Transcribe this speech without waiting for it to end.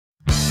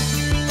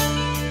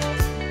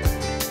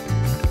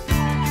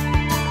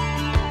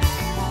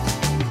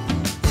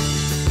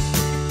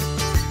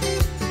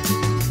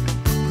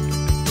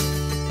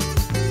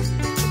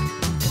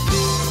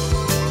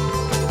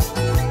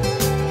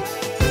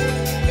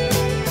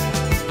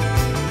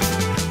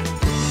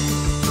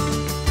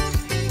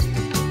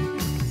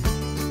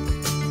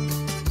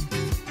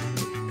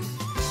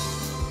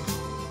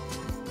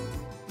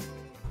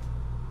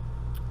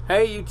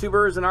Hey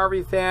YouTubers and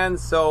RV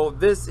fans, so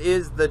this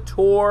is the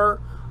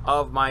tour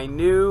of my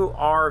new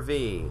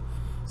RV.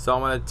 So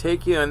I'm going to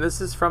take you, and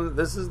this is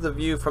the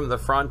view from the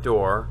front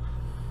door,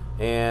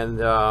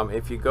 and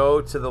if you go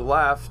to the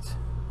left,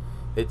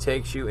 it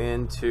takes you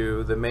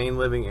into the main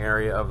living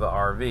area of the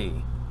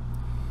RV.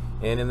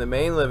 And in the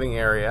main living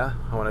area,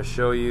 I want to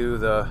show you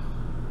the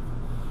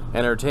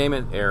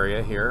entertainment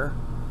area here.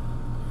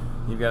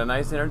 You've got a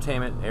nice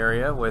entertainment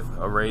area with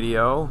a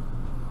radio,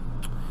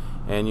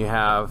 and you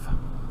have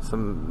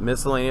some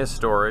miscellaneous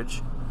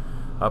storage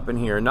up in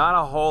here. Not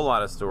a whole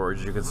lot of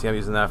storage. As you can see, I'm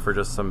using that for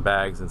just some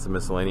bags and some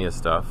miscellaneous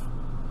stuff.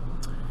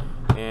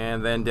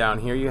 And then down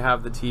here you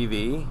have the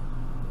TV.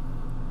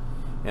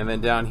 And then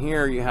down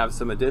here you have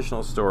some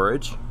additional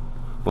storage.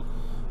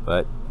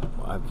 But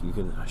you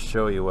can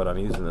show you what I'm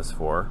using this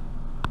for.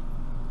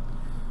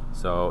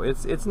 So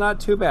it's not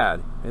too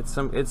bad. It's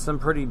some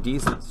pretty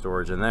decent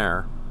storage in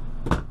there.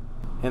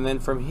 And then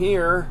from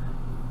here,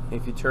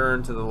 if you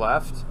turn to the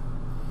left,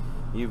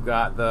 you've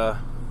got the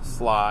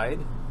slide,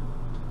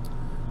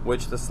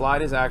 which the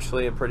slide is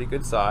actually a pretty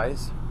good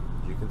size.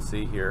 As you can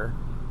see here,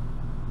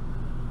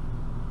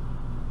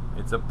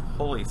 it's a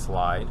pulley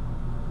slide,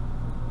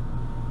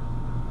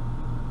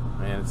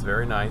 and it's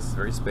very nice,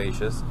 very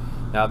spacious.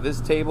 Now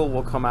this table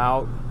will come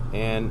out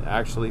and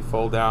actually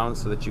fold down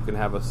so that you can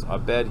have a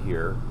bed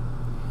here.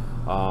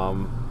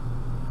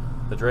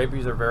 The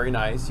draperies are very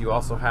nice. You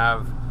also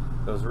have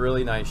those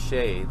really nice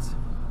shades.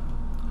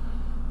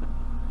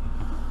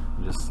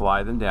 Just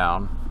slide them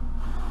down,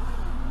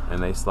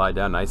 and they slide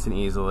down nice and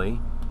easily,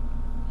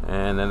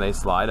 and then they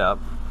slide up,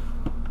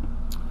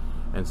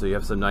 and so you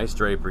have some nice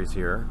draperies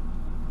here.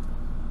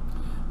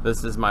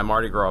 This is my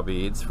Mardi Gras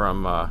beads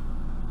from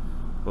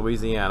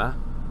Louisiana,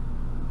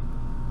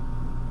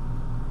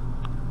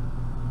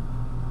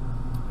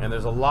 and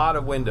there's a lot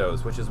of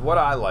windows, which is what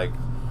I like.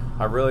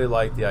 I really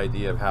like the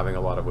idea of having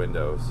a lot of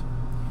windows.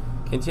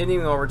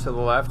 Continuing over to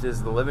the left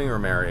is the living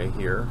room area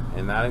here,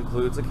 and that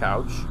includes a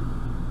couch.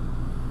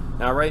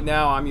 Now right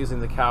now I'm using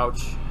the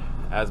couch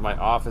as my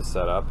office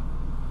setup,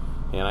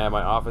 and I have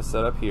my office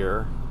set up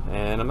here,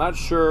 and I'm not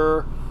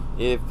sure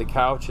if the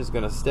couch is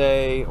going to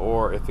stay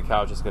or if the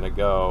couch is going to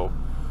go,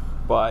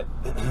 but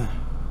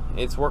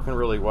it's working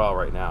really well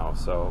right now.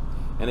 So,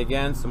 and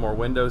again, some more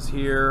windows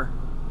here,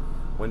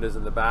 windows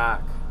in the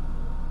back,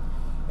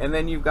 and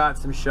then you've got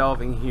some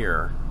shelving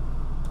here.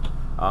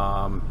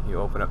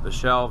 You open up the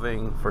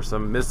shelving for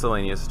some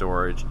miscellaneous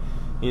storage.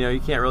 You know,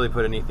 you can't really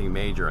put anything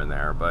major in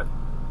there, but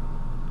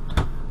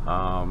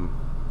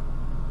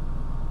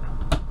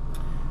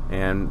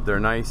and they're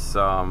nice.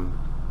 I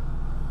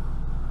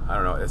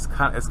don't know, it's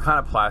kind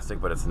of plastic,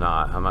 but it's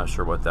not. I'm not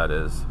sure what that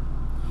is.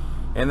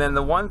 And then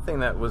the one thing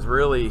that was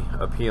really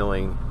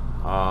appealing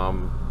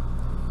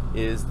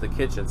is the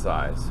kitchen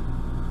size.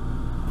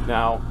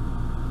 Now,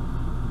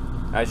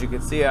 as you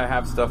can see, I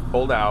have stuff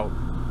pulled out,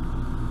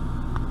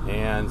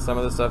 and some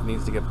of the stuff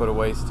needs to get put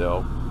away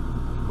still.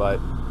 But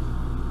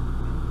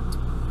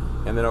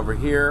and then over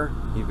here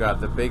you've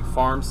got the big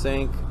farm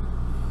sink,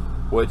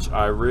 which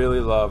I really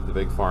love. The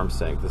big farm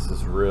sink. This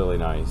is really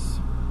nice.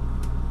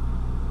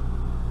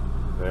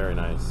 Very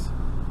nice.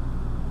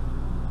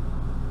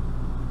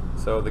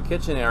 So the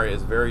kitchen area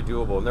is very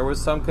doable. And there was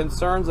some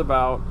concerns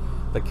about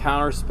the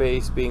counter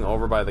space being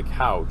over by the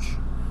couch,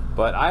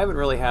 but I haven't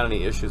really had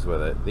any issues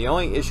with it. The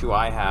only issue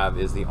I have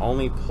is the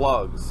only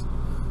plugs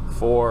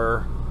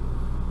for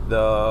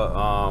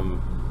the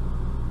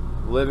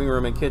living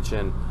room and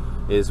kitchen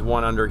is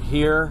one under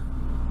here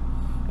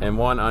and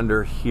one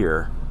under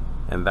here,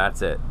 and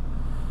that's it.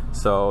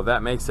 So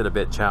that makes it a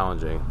bit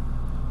challenging.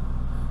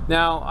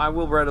 Now, I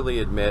will readily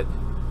admit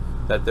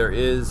that there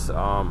is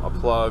a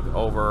plug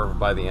over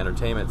by the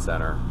entertainment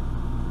center,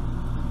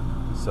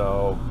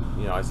 so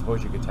you know, I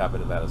suppose you could tap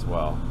into that as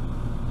well.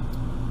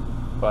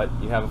 But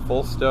you have a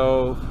full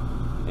stove,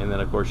 and then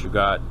of course you've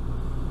got,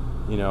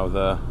 you know,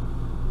 the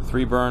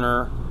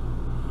 3-burner,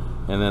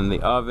 and then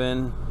the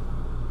oven.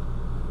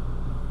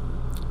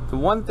 The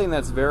one thing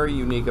that's very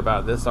unique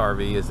about this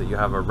RV is that you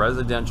have a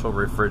residential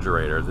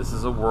refrigerator. This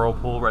is a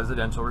Whirlpool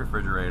residential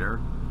refrigerator,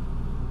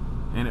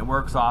 and it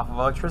works off of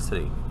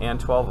electricity and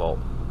 12 volt,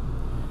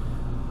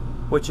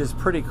 which is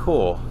pretty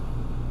cool.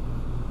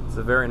 It's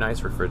a very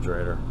nice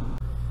refrigerator.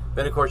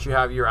 Then of course you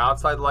have your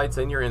outside lights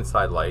and your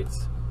inside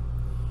lights,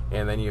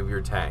 and then you have your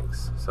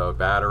tanks. So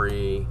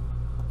battery,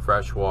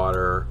 fresh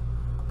water,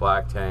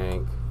 black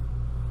tank,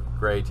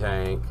 gray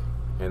tank,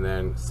 and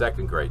then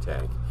second gray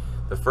tank.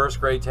 The first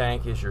gray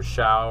tank is your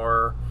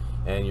shower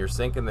and your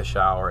sink in the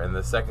shower, and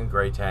the second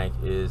gray tank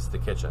is the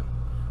kitchen,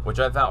 which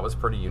I thought was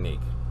pretty unique.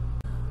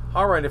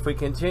 Alright, if we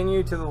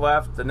continue to the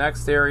left, the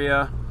next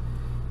area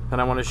that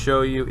I want to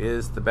show you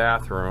is the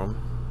bathroom.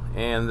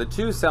 And the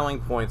two selling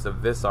points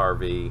of this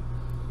RV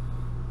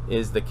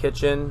is the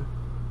kitchen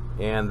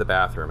and the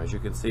bathroom. As you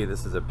can see,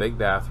 this is a big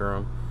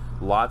bathroom,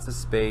 lots of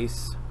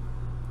space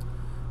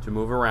to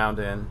move around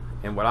in,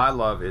 and what I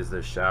love is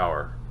the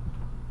shower.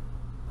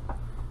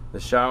 The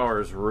shower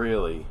is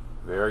really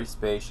very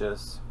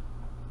spacious,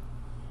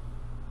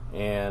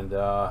 and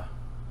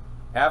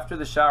After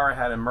the shower I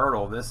had in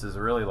Myrtle, this is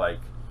really like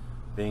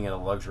being in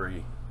a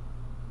luxury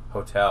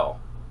hotel.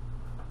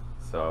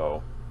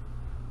 So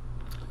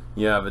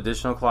you have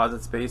additional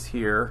closet space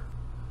here,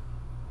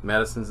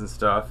 medicines and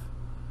stuff,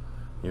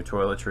 your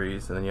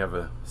toiletries, and then you have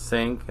a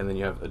sink, and then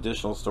you have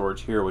additional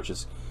storage here, which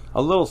is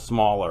a little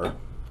smaller,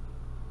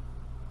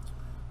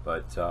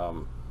 but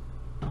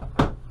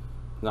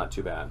not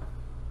too bad.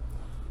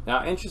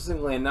 Now,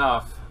 interestingly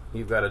enough,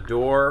 you've got a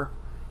door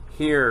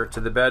here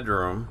to the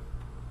bedroom,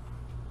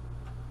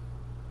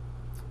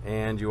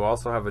 and you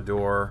also have a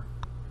door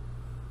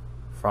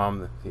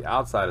from the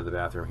outside of the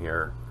bathroom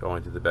here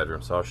going to the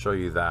bedroom. So I'll show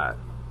you that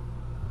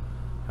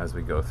as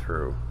we go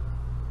through.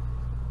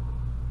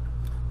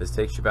 This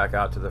takes you back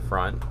out to the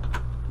front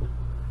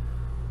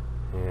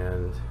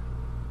and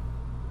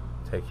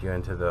take you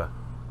into the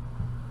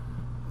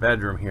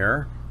bedroom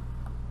here.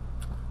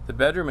 The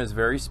bedroom is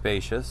very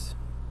spacious.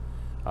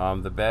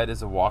 The bed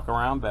is a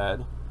walk-around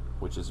bed,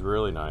 which is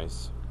really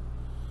nice.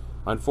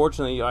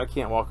 Unfortunately, I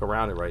can't walk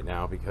around it right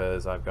now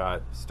because I've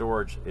got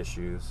storage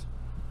issues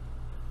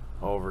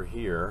over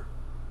here.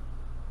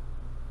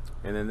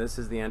 And then this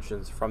is the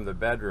entrance from the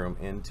bedroom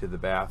into the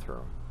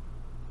bathroom.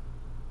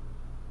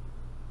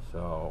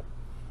 So,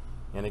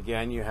 and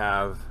again, you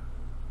have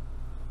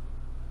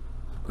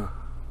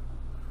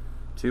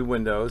 2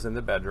 windows in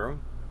the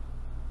bedroom.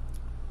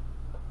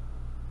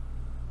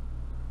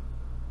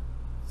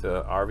 It's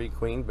a RV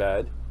queen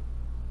bed.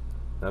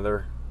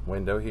 Another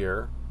window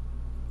here.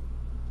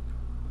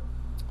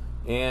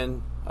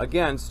 And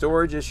again,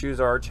 storage issues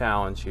are a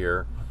challenge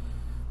here.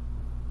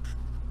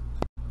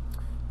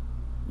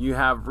 You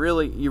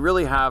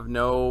really have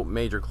no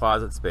major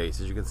closet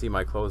space. As you can see,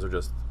 my clothes are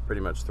just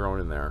pretty much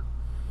thrown in there.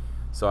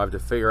 So I have to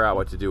figure out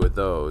what to do with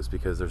those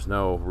because there's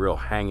no real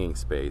hanging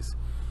space.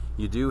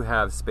 You do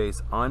have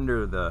space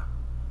under the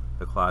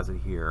closet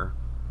here,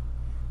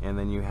 and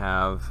then you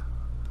have,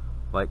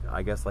 like,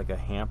 I guess like a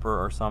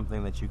hamper or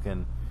something that you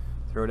can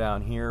throw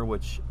down here,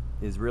 which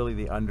is really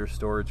the under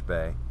storage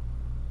bay.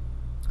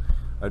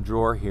 A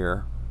drawer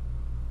here.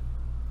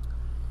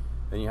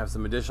 Then you have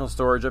some additional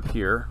storage up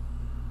here.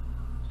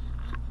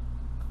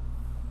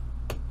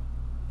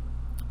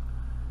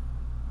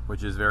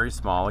 Which is very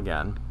small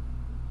again.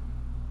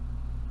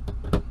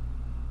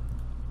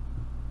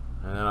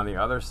 And then on the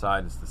other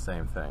side it's the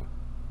same thing.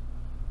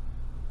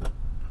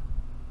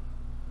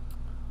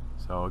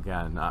 So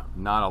again,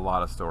 not a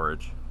lot of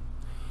storage.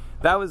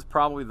 That was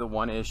probably the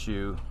one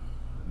issue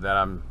that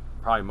I'm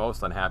probably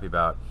most unhappy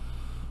about,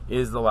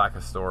 is the lack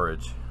of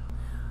storage.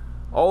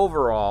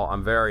 Overall,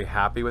 I'm very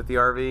happy with the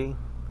RV,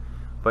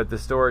 but the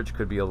storage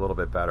could be a little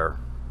bit better.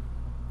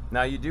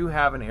 Now, you do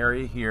have an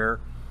area here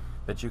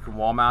that you can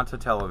wall mount a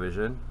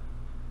television.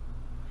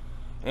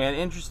 And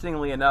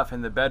interestingly enough,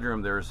 in the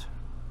bedroom, there's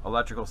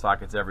electrical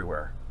sockets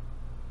everywhere.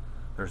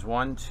 There's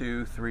 1,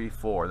 2, 3,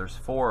 4. There's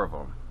 4 of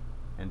them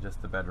in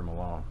just the bedroom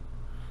alone.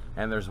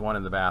 And there's one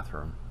in the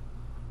bathroom.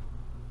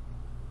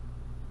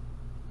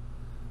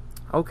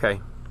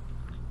 Okay.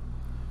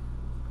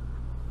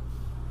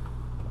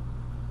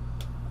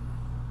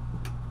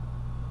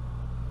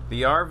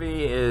 The RV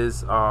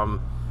is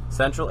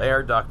central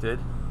air ducted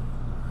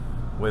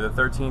with a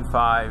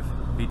 13.5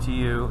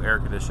 BTU air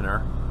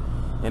conditioner.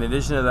 In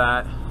addition to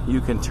that,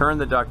 you can turn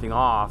the ducting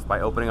off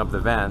by opening up the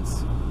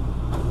vents,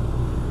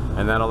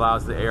 and that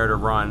allows the air to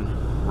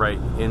run right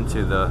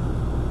into the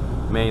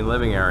main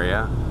living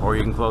area, or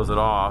you can close it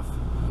off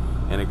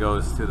and it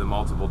goes through the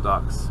multiple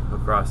ducts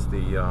across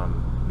the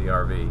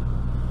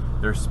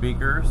RV. There's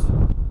speakers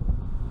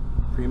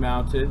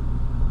pre-mounted.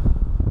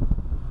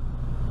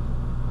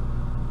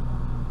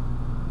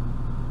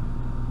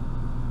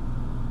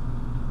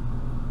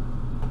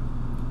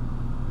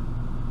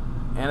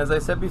 And as I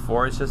said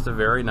before, it's just a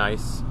very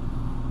nice,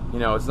 you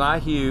know, it's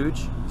not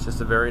huge, it's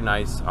just a very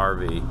nice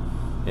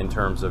RV in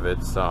terms of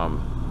its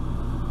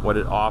what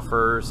it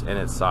offers and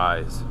its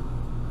size.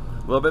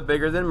 A little bit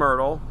bigger than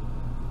Myrtle,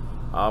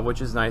 which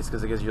is nice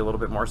because it gives you a little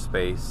bit more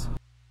space.